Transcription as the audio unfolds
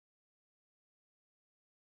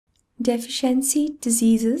Deficiency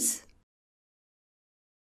diseases.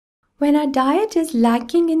 When our diet is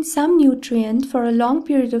lacking in some nutrient for a long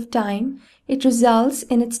period of time, it results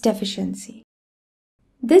in its deficiency.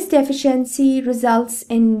 This deficiency results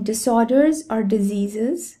in disorders or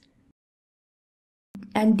diseases,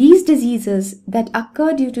 and these diseases that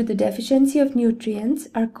occur due to the deficiency of nutrients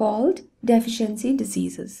are called deficiency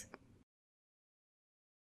diseases.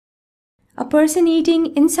 A person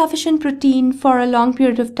eating insufficient protein for a long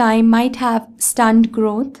period of time might have stunted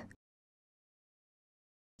growth.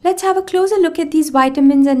 Let's have a closer look at these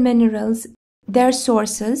vitamins and minerals, their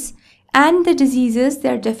sources, and the diseases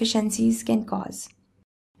their deficiencies can cause.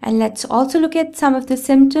 And let's also look at some of the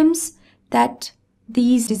symptoms that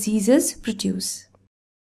these diseases produce.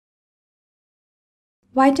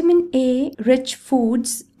 Vitamin A rich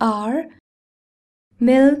foods are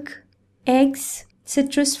milk, eggs,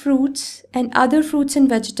 citrus fruits, and other fruits and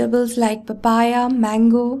vegetables like papaya,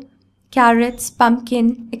 mango, carrots,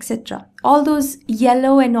 pumpkin, etc. All those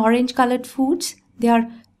yellow and orange colored foods, they are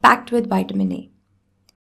packed with vitamin A.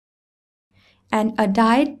 And a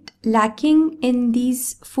diet lacking in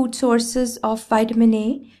these food sources of vitamin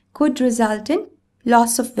A could result in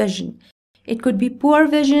loss of vision. It could be poor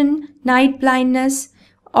vision, night blindness,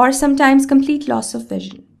 or sometimes complete loss of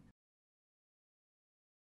vision.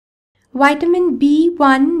 Vitamin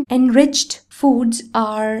B1 enriched foods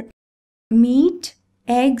are meat,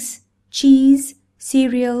 eggs, cheese,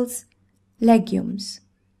 cereals, legumes.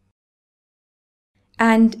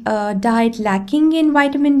 And a diet lacking in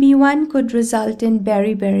vitamin B1 could result in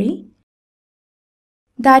beriberi.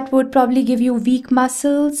 That would probably give you weak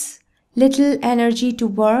muscles, little energy to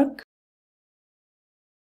work.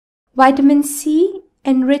 Vitamin C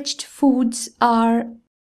enriched foods are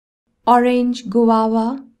orange,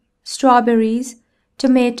 guava, strawberries,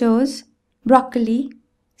 tomatoes, broccoli,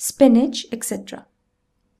 spinach, etc.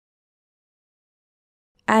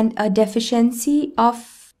 And a deficiency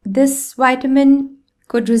of this vitamin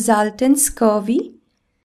could result in scurvy.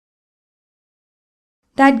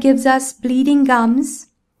 That gives us bleeding gums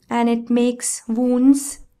and it makes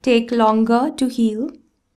wounds take longer to heal.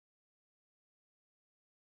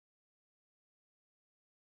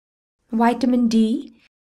 Vitamin D.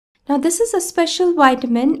 Now this is a special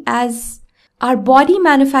vitamin as our body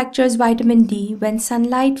manufactures vitamin D when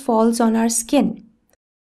sunlight falls on our skin.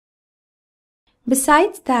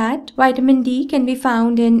 Besides that, vitamin D can be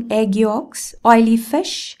found in egg yolks, oily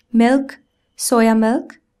fish, milk, soya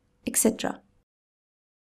milk, etc.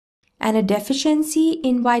 And a deficiency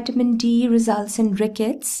in vitamin D results in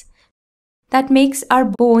rickets that makes our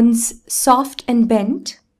bones soft and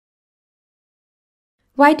bent.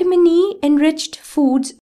 Vitamin E enriched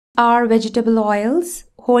foods are vegetable oils,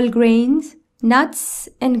 whole grains, nuts,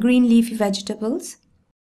 and green leafy vegetables.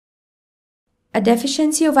 A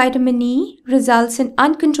deficiency of vitamin E results in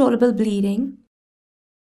uncontrollable bleeding,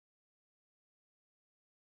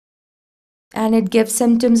 and it gives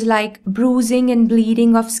symptoms like bruising and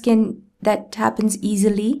bleeding of skin that happens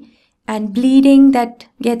easily and bleeding that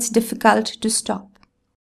gets difficult to stop.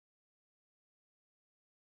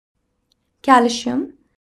 Calcium.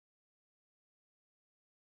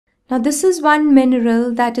 Now this is one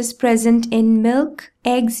mineral that is present in milk,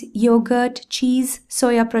 eggs, yogurt, cheese,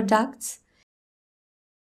 soya products.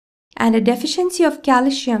 And a deficiency of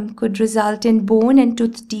calcium could result in bone and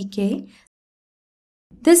tooth decay.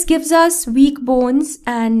 This gives us weak bones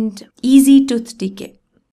and easy tooth decay.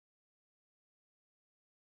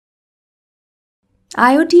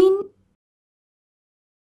 Iodine.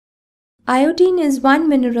 Iodine is one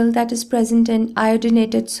mineral that is present in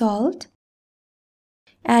iodinated salt.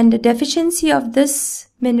 And a deficiency of this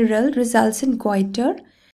mineral results in goiter,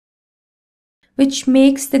 which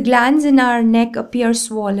makes the glands in our neck appear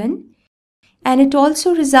swollen, and it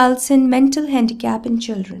also results in mental handicap in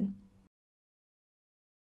children.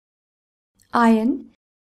 Iron.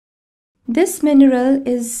 This mineral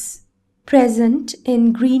is present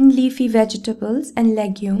in green leafy vegetables and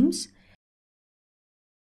legumes.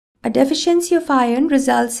 A deficiency of iron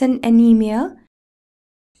results in anemia,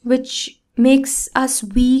 which makes us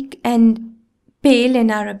weak and pale in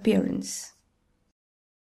our appearance.